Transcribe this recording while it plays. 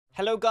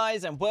Hello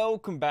guys and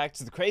welcome back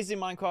to the crazy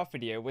Minecraft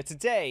video where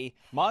today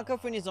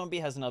Minecraft Zombie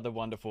has another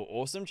wonderful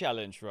awesome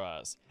challenge for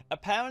us.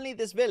 Apparently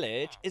this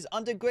village is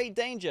under great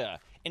danger.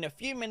 In a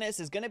few minutes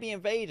it's going to be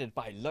invaded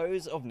by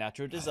loads of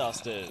natural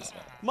disasters.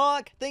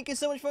 Mark, thank you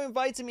so much for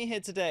inviting me here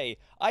today.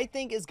 I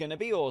think it's going to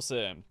be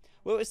awesome.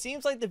 Well, it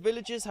seems like the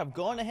villagers have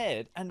gone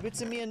ahead and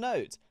written me a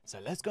note, so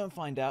let's go and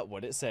find out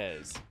what it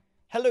says.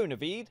 Hello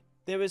Naveed.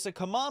 There is a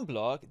command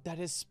block that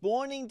is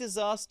spawning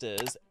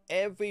disasters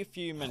every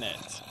few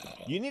minutes.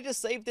 You need to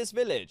save this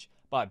village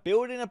by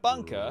building a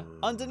bunker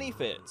underneath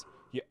it.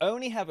 You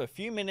only have a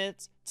few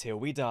minutes till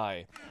we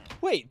die.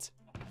 Wait,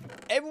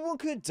 everyone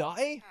could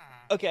die?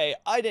 Okay,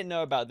 I didn't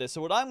know about this,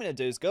 so what I'm going to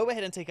do is go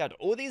ahead and take out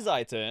all these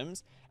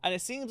items, and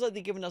it seems like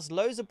they're giving us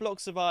loads of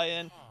blocks of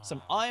iron,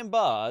 some iron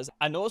bars,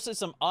 and also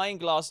some iron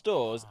glass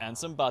doors and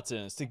some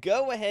buttons to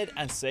go ahead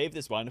and save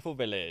this wonderful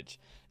village.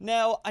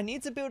 Now, I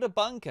need to build a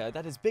bunker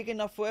that is big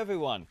enough for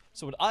everyone,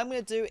 so what I'm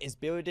going to do is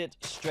build it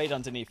straight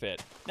underneath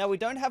it. Now, we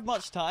don't have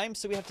much time,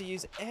 so we have to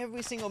use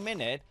every single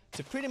minute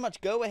to pretty much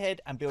go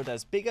ahead and build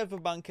as big of a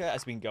bunker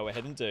as we can go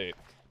ahead and do.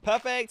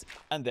 Perfect,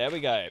 and there we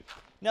go.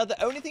 Now,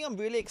 the only thing I'm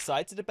really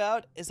excited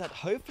about is that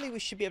hopefully we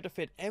should be able to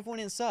fit everyone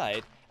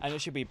inside, and it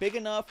should be big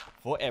enough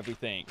for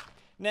everything.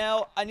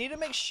 Now, I need to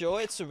make sure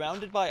it's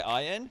surrounded by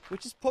iron,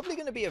 which is probably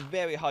going to be a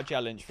very hard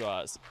challenge for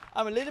us.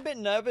 I'm a little bit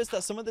nervous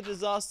that some of the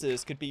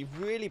disasters could be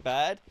really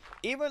bad,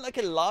 even like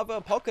a lava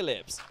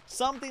apocalypse,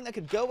 something that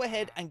could go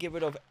ahead and get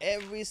rid of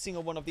every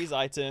single one of these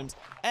items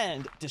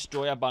and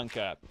destroy our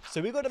bunker.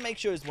 So we've got to make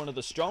sure it's one of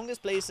the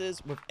strongest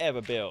places we've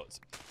ever built.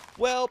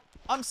 Well,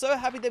 I'm so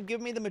happy they've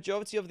given me the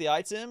majority of the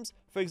items.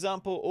 For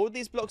example, all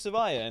these blocks of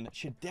iron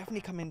should definitely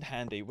come in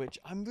handy, which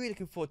I'm really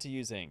looking forward to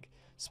using.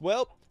 So,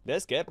 well,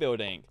 let's get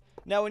building.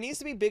 Now, it needs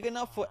to be big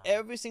enough for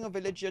every single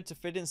villager to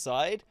fit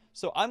inside,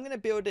 so I'm going to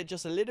build it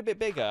just a little bit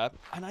bigger,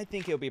 and I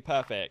think it'll be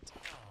perfect.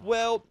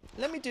 Well,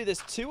 let me do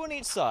this 2 on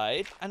each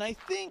side, and I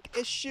think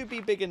it should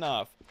be big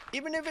enough.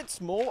 Even if it's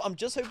small, I'm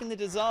just hoping the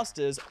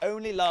disasters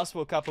only last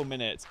for a couple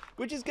minutes,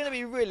 which is going to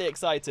be really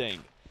exciting.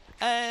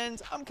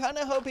 And I'm kind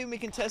of hoping we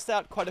can test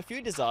out quite a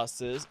few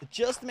disasters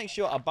just to make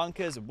sure our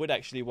bunkers would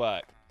actually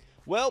work.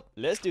 Well,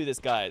 let's do this,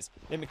 guys.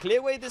 Let me clear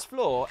away this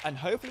floor, and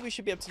hopefully we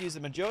should be able to use the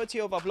majority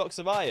of our blocks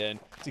of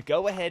iron to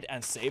go ahead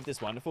and save this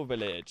wonderful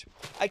village.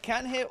 I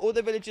can hear all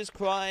the villagers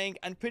crying,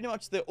 and pretty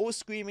much they're all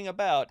screaming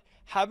about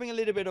having a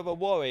little bit of a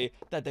worry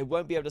that they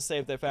won't be able to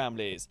save their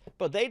families.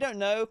 But they don't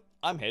know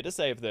I'm here to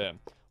save them.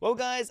 Well,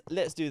 guys,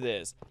 let's do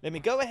this. Let me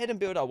go ahead and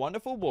build our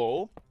wonderful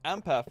wall,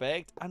 and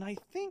perfect, and I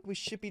think we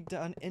should be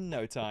done in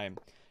no time.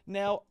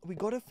 Now, we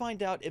got to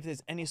find out if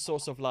there's any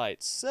source of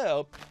light.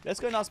 So, let's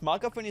go and ask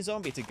Minecraft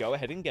Zombie to go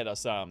ahead and get us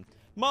some.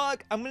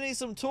 Mark, I'm going to need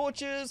some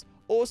torches,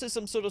 also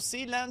some sort of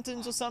sea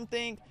lanterns or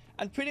something,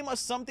 and pretty much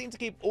something to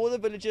keep all the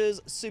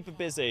villagers super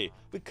busy.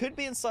 We could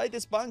be inside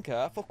this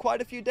bunker for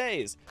quite a few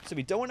days, so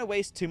we don't want to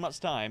waste too much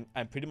time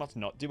and pretty much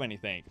not do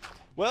anything.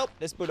 Well,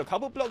 let's build a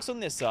couple blocks on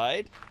this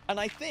side, and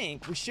I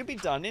think we should be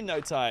done in no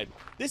time.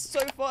 This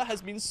so far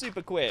has been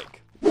super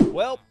quick.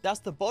 Well, that's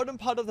the bottom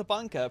part of the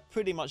bunker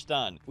pretty much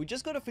done. We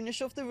just got to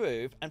finish off the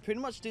roof and pretty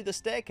much do the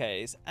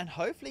staircase and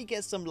hopefully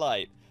get some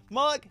light.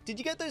 Mark, did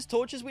you get those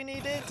torches we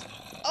needed?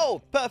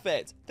 Oh,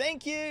 perfect.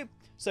 Thank you.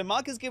 So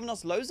Mark has given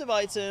us loads of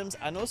items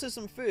and also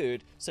some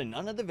food, so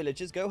none of the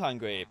villagers go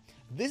hungry.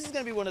 This is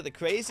going to be one of the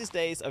craziest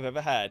days I've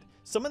ever had.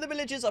 Some of the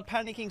villagers are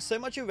panicking so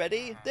much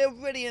already, they're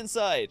already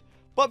inside.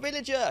 But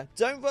villager,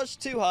 don't rush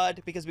too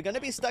hard because we're going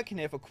to be stuck in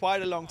here for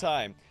quite a long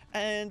time.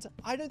 And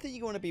I don't think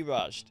you want to be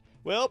rushed.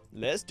 Well,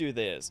 let's do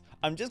this.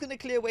 I'm just going to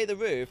clear away the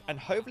roof and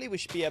hopefully we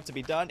should be able to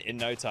be done in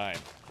no time.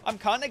 I'm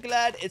kind of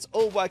glad it's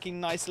all working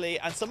nicely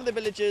and some of the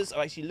villagers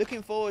are actually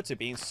looking forward to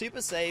being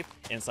super safe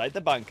inside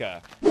the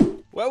bunker.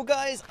 Well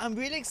guys, I'm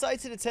really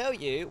excited to tell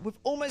you we've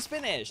almost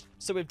finished.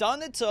 So we've done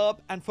the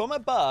top and from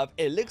above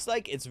it looks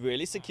like it's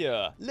really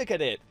secure. Look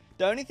at it.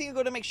 The only thing I've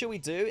got to make sure we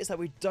do is that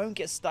we don't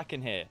get stuck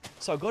in here.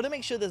 So I've got to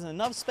make sure there's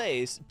enough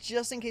space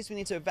just in case we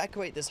need to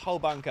evacuate this whole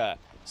bunker.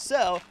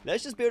 So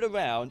let's just build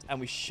around and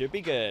we should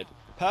be good.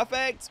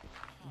 Perfect.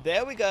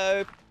 There we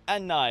go.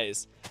 And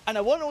nice. And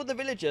I want all the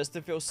villagers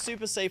to feel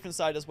super safe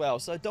inside as well.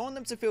 So I don't want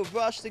them to feel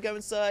rushed to go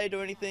inside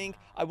or anything.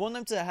 I want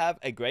them to have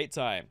a great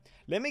time.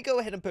 Let me go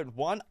ahead and put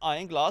one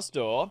iron glass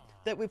door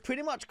that we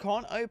pretty much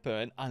can't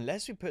open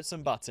unless we put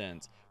some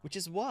buttons. Which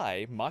is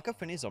why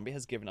Minecraft Zombie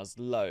has given us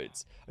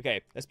loads.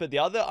 Okay, let's put the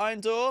other iron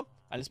door.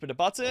 And let's put a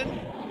button.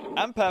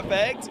 And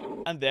perfect.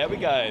 And there we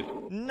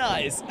go.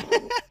 Nice.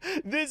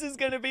 This is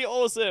going to be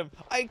awesome.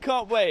 I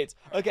can't wait.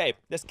 Okay,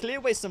 let's clear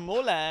away some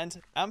more land.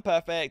 And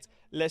perfect.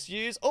 Let's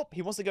use... Oh,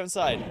 he wants to go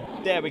inside.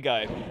 There we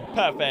go.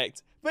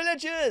 Perfect.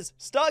 Villagers,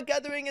 start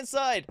gathering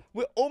inside.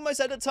 We're almost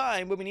at a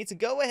time where we need to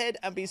go ahead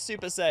and be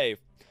super safe.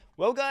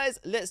 Well, guys,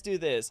 let's do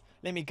this.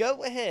 Let me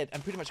go ahead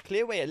and pretty much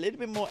clear away a little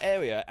bit more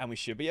area and we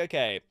should be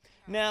okay.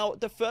 Now,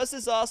 the first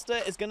disaster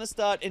is going to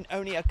start in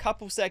only a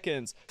couple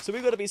seconds, so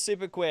we've got to be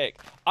super quick.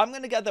 I'm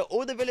going to gather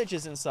all the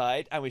villagers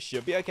inside and we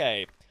should be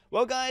okay.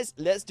 Well, guys,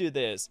 let's do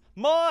this.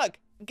 Mark,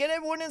 get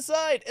everyone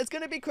inside. It's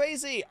gonna be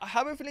crazy. I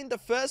have a feeling the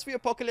first 3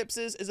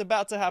 apocalypses is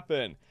about to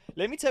happen.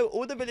 Let me tell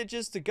all the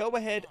villagers to go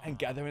ahead and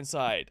gather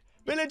inside.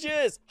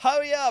 Villagers,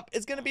 hurry up.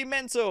 It's gonna be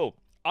mental.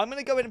 I'm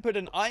gonna go ahead and put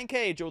an iron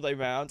cage all the way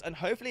around, and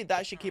hopefully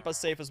that should keep us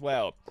safe as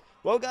well.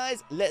 Well,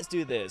 guys, let's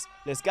do this.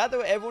 Let's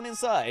gather everyone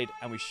inside,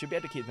 and we should be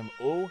able to keep them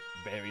all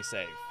very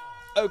safe.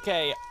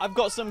 Okay, I've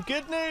got some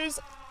good news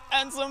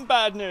and some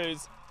bad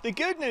news. The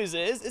good news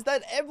is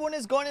that everyone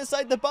has gone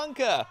inside the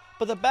bunker.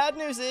 But the bad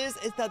news is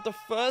that the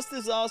first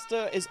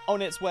disaster is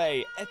on its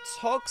way. A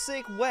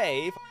toxic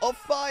wave of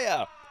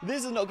fire.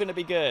 This is not going to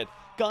be good.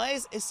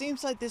 Guys, it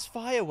seems like this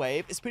fire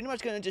wave is pretty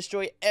much going to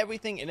destroy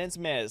everything in its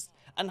midst.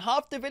 And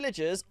half the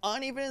villagers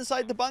aren't even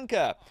inside the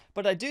bunker.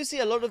 But I do see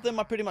a lot of them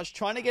are pretty much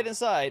trying to get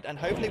inside, and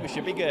hopefully we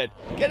should be good.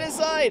 Get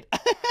inside!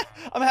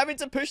 I'm having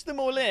to push them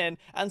all in,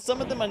 and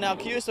some of them are now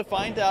curious to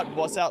find out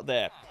what's out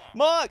there.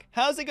 Mark,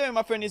 how's it going,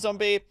 my friendly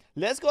zombie?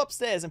 Let's go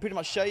upstairs and pretty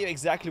much show you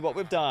exactly what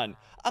we've done.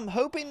 I'm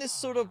hoping this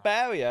sort of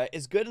barrier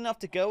is good enough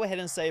to go ahead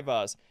and save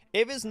us.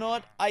 If it's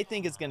not, I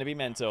think it's going to be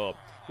mental.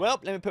 Well,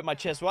 let me put my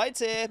chest right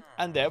here,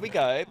 and there we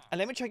go. And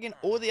let me check in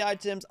all the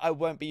items I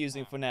won't be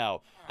using for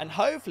now. And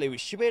hopefully we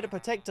should be able to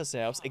protect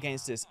ourselves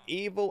against this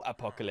evil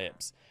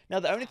apocalypse. Now,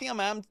 the only thing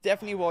I'm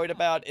definitely worried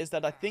about is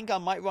that I think I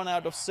might run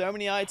out of so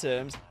many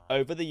items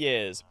over the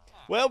years.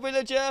 Well,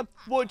 villager,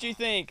 what do you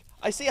think?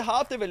 I see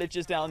half the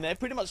villagers down there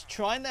pretty much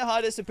trying their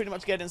hardest to pretty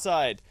much get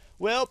inside.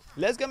 Well,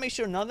 let's go make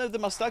sure none of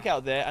them are stuck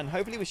out there, and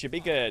hopefully we should be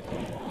good.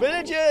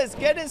 Villagers,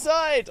 get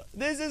inside!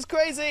 This is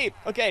crazy!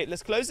 Okay,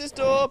 let's close this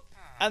door,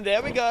 and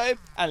there we go,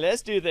 and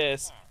let's do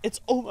this. It's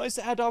almost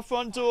at our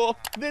front door.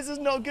 This is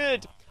not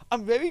good.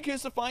 I'm very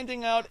curious to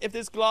finding out if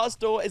this glass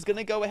door is going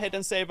to go ahead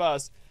and save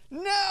us.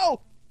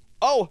 No!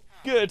 Oh,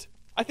 good.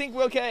 I think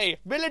we're okay.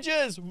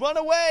 Villagers, run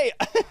away!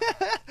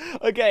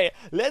 Okay,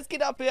 let's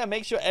get up here and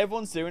make sure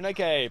everyone's doing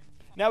okay.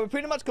 Now, we're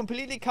pretty much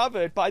completely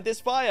covered by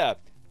this fire.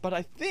 But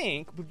I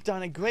think we've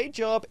done a great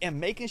job in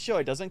making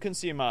sure it doesn't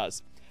consume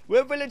us.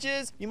 Well,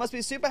 villagers, you must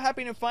be super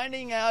happy in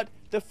finding out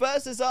the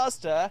first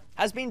disaster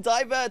has been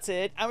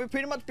diverted and we've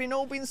pretty much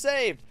all been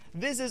saved.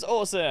 This is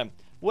awesome.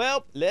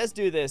 Well, let's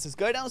do this. Let's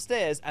go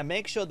downstairs and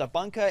make sure the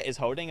bunker is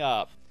holding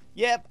up.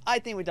 Yep, I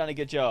think we've done a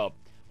good job.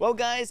 Well,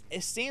 guys,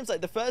 it seems like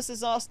the first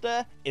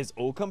disaster is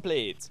all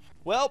complete.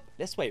 Well,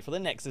 let's wait for the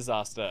next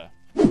disaster.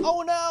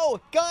 Oh no!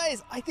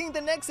 Guys, I think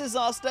the next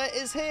disaster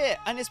is here,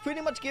 and it's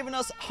pretty much given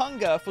us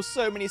hunger for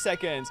so many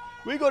seconds.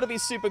 We gotta be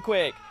super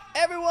quick.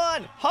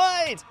 Everyone,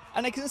 hide!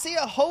 And I can see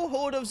a whole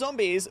horde of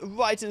zombies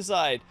right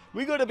inside.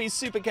 We gotta be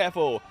super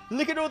careful.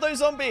 Look at all those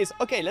zombies.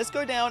 Okay, let's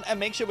go down and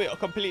make sure we're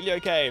completely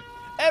okay.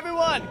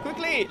 Everyone,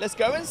 quickly, let's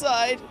go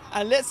inside,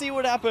 and let's see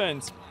what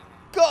happens.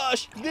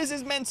 Gosh, this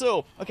is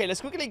mental. Okay,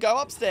 let's quickly go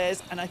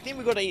upstairs, and I think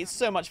we gotta eat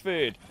so much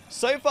food.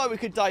 So far, we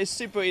could die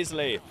super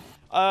easily.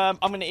 I'm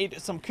gonna eat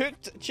some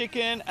cooked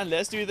chicken, and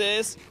let's do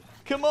this.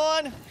 Come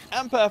on,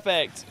 and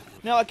perfect.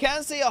 Now, I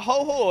can see a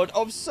whole horde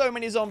of so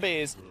many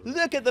zombies.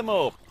 Look at them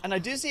all. And I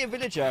do see a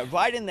villager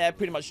right in there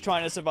pretty much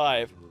trying to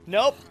survive.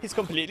 Nope, he's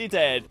completely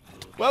dead.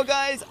 Well,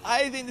 guys,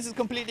 I think this is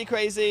completely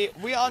crazy.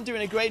 We aren't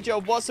doing a great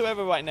job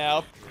whatsoever right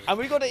now. And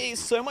we gotta eat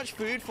so much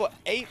food for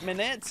 8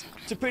 minutes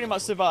to pretty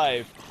much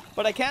survive.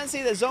 But I can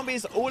see there's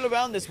zombies all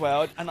around this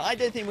world, and I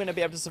don't think we're gonna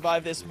be able to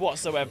survive this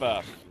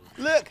whatsoever.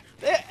 Look,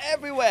 they're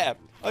everywhere.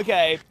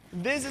 Okay,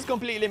 this is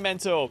completely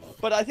mental.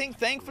 But I think,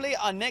 thankfully,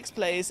 our next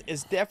place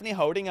is definitely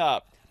holding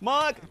up.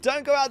 Mark,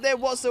 don't go out there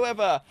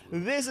whatsoever.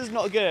 This is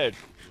not good.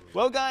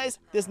 Well, guys,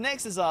 this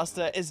next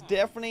disaster is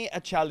definitely a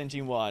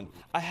challenging one.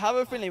 I have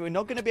a feeling we're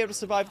not going to be able to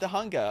survive the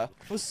hunger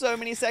for so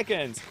many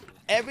seconds.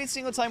 Every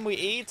single time we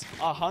eat,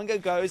 our hunger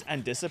goes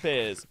and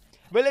disappears.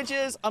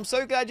 Villagers, I'm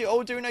so glad you're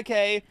all doing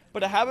okay,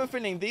 but I have a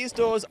feeling these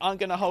doors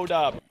aren't going to hold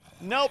up.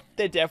 Nope,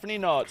 they're definitely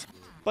not.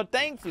 But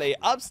thankfully,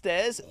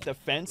 upstairs, the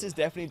fence is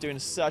definitely doing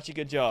such a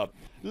good job.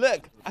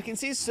 Look, I can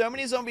see so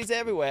many zombies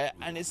everywhere,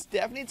 and it's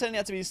definitely turning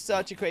out to be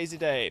such a crazy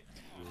day.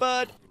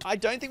 But I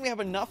don't think we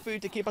have enough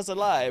food to keep us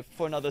alive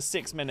for another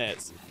 6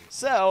 minutes.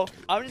 So,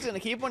 I'm just going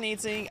to keep on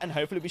eating, and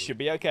hopefully we should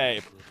be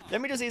okay.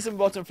 Let me just eat some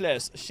rotten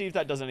flesh, see if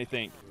that does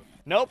anything.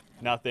 Nope,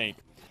 nothing.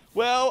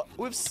 Well,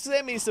 we've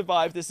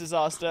semi-survived this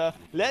disaster.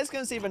 Let's go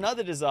and see if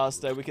another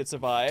disaster we could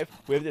survive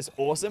with this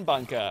awesome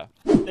bunker.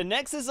 The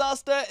next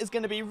disaster is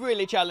going to be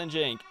really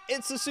challenging.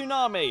 It's a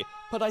tsunami,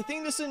 but I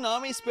think the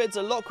tsunami spreads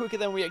a lot quicker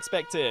than we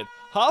expected.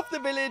 Half the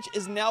village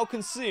is now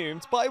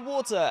consumed by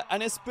water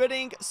and is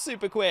spreading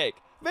super quick.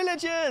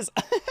 Villagers!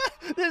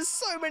 There's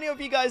so many of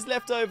you guys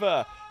left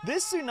over.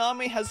 This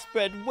tsunami has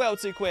spread well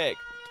too quick.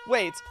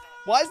 Wait,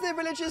 why is there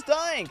villagers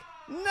dying?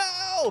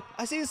 No!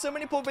 I see so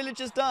many poor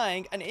villagers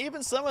dying, and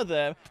even some of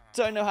them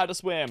don't know how to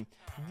swim.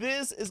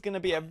 This is going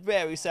to be a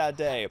very sad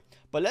day.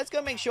 But let's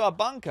go make sure our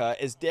bunker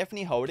is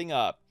definitely holding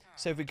up.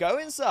 So if we go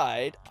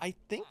inside, I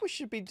think we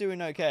should be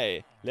doing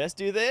okay. Let's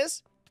do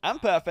this.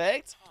 And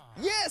perfect.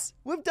 Yes!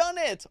 We've done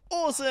it!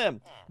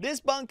 Awesome! This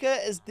bunker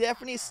is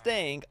definitely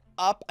staying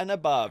up and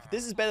above.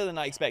 This is better than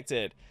I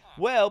expected.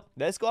 Well,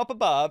 let's go up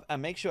above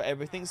and make sure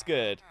everything's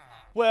good.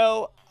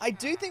 Well, I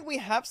do think we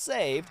have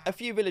saved a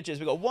few villagers.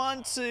 We've got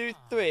 1, 2,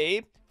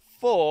 3,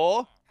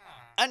 4,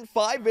 and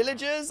 5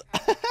 villagers.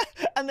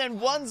 And then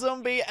 1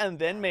 zombie, and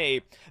then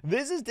me.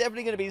 This is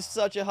definitely going to be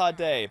such a hard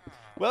day.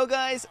 Well,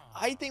 guys,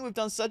 I think we've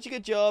done such a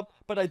good job,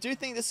 but I do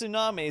think the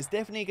tsunami is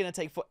definitely going to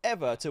take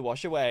forever to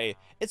wash away.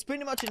 It's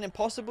pretty much an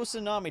impossible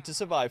tsunami to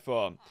survive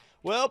from.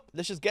 Well,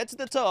 let's just get to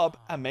the top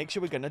and make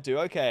sure we're going to do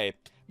okay.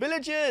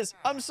 Villagers,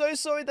 I'm so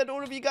sorry that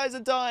all of you guys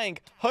are dying.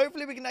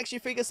 Hopefully we can actually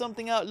figure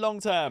something out long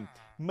term.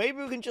 Maybe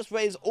we can just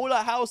raise all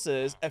our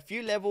houses a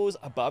few levels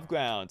above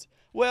ground.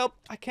 Well,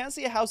 I can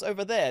see a house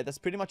over there that's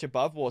pretty much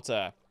above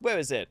water. Where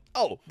is it?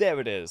 Oh, there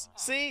it is.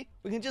 See?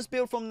 We can just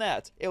build from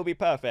that. It'll be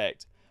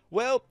perfect.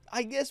 Well,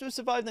 I guess we've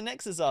survived the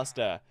next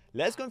disaster.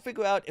 Let's go and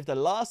figure out if the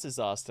last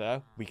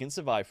disaster we can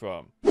survive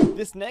from.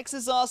 This next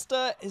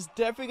disaster is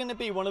definitely going to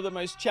be one of the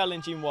most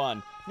challenging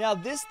one. Now,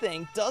 this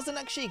thing doesn't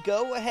actually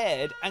go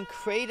ahead and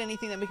create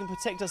anything that we can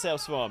protect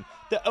ourselves from.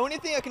 The only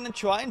thing I can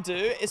try and do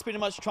is pretty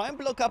much try and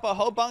block up our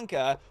whole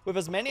bunker with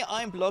as many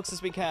iron blocks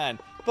as we can.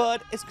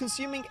 But it's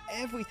consuming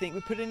everything we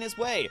put in its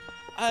way.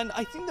 And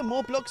I think the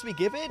more blocks we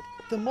give it,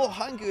 the more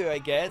hungrier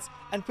it gets,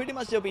 and pretty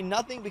much there'll be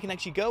nothing we can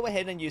actually go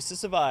ahead and use to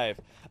survive.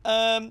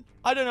 I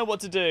don't know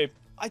what to do.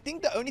 I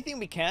think the only thing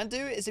we can do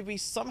is if we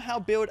somehow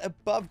build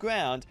above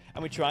ground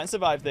and we try and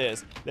survive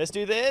this. Let's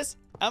do this,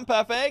 and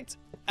perfect,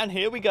 and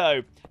here we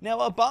go. Now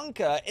our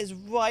bunker is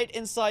right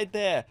inside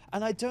there,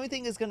 and I don't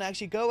think it's going to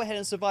actually go ahead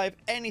and survive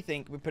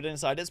anything we put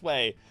inside its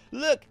way.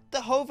 Look,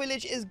 the whole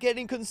village is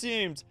getting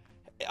consumed.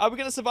 Are we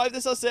going to survive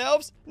this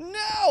ourselves?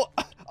 No!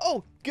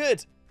 Oh,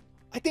 good.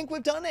 I think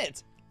we've done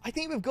it. I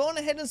think we've gone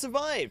ahead and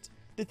survived.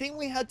 The thing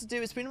we had to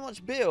do is pretty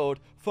much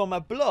build from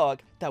a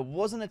block that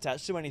wasn't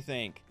attached to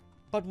anything.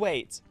 But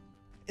wait,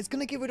 it's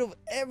going to get rid of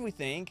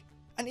everything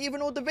and even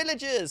all the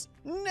villagers.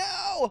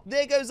 No!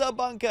 There goes our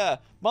bunker.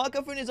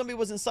 Marco Zombie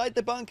was inside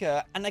the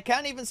bunker, and I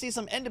can even see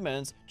some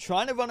Endermans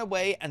trying to run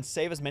away and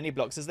save as many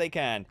blocks as they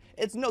can.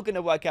 It's not going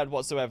to work out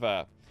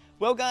whatsoever.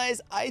 Well, guys,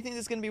 I think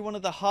this is going to be one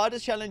of the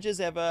hardest challenges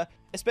ever,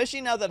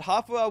 especially now that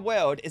half of our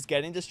world is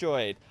getting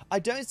destroyed. I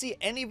don't see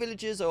any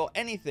villagers or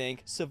anything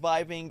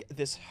surviving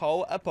this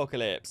whole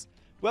apocalypse.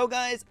 Well,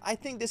 guys, I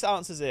think this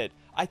answers it.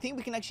 I think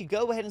we can actually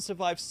go ahead and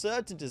survive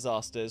certain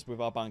disasters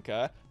with our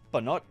bunker,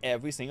 but not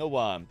every single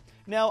one.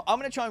 Now, I'm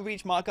going to try and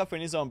reach Mark, our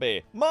friendly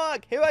zombie.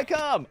 Mark, here I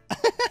come!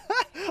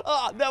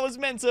 Ah, that was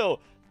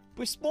mental.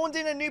 We've spawned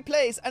in a new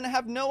place and I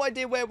have no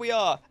idea where we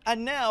are.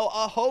 And now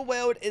our whole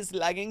world is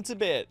lagging to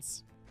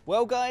bits.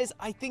 Well, guys,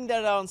 I think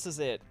that answers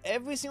it.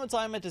 Every single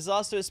time a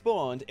disaster is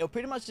spawned, it'll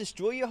pretty much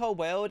destroy your whole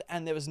world,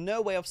 and there is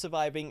no way of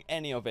surviving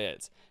any of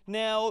it.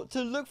 Now,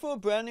 to look for a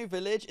brand new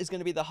village is going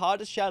to be the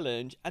hardest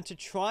challenge, and to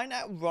try and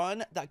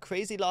outrun that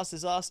crazy last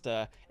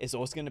disaster is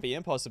also going to be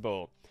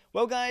impossible.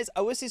 Well, guys,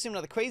 I will see you soon in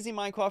another crazy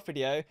Minecraft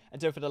video,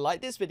 and don't forget to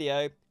like this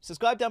video,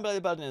 subscribe down below,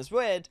 the button is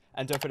red,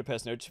 and don't forget to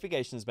press the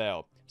notifications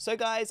bell. So,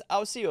 guys,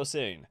 I'll see you all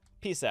soon.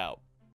 Peace out.